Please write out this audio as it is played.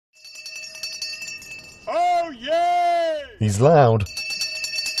Oh yeah! He's loud.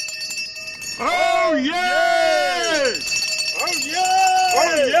 Oh yeah! Oh yeah!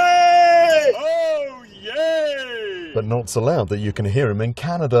 Oh yeah! Oh yeah! But not so loud that you can hear him in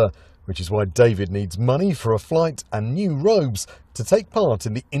Canada, which is why David needs money for a flight and new robes to take part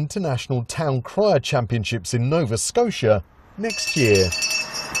in the International Town Crier Championships in Nova Scotia next year.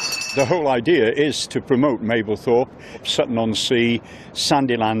 The whole idea is to promote Mablethorpe, Sutton-on-Sea,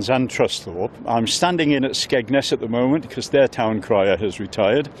 Sandylands and Trusthorpe. I'm standing in at Skegness at the moment because their town crier has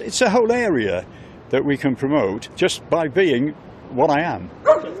retired. It's a whole area that we can promote just by being what I am.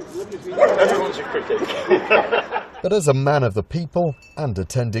 Everyone's a critic. But as a man of the people and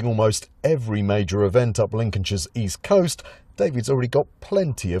attending almost every major event up Lincolnshire's east coast, David's already got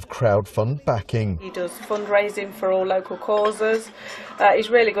plenty of crowdfund backing. He does fundraising for all local causes. He's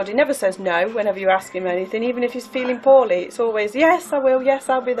really good. He never says no whenever you ask him anything, even if he's feeling poorly. It's always, yes, I will, yes,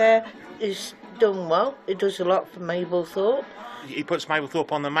 I'll be there. He's done well. He does a lot for Mablethorpe. He puts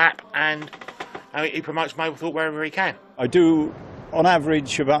Mablethorpe on the map and he promotes Mablethorpe wherever he can. I do, on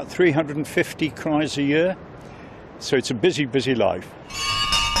average, about 350 cries a year, so it's a busy, busy life.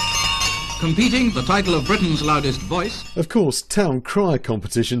 Competing the title of Britain's loudest voice. Of course, town crier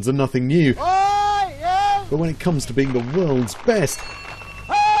competitions are nothing new. Oh, yeah! But when it comes to being the world's best,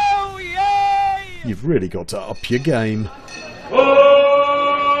 Oh, yeah! you've really got to up your game.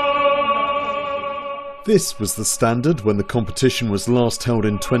 This was the standard when the competition was last held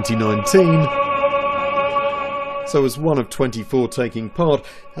in 2019. So as one of 24 taking part,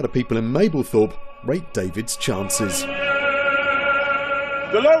 how do people in Mablethorpe rate David's chances?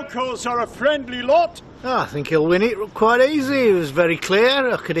 The locals are a friendly lot. I think he'll win it quite easy. He was very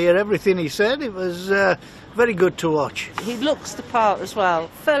clear. I could hear everything he said. It was very good to watch. He looks the part as well.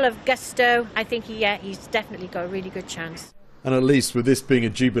 Full of gusto. I think he's definitely got a really good chance. And at least with this being a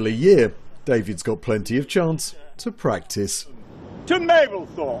Jubilee year, David's got plenty of chance to practice. To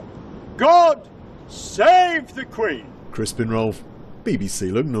Mablethorpe, God save the Queen. Crispin Rolfe,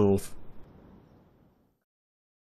 BBC Look North.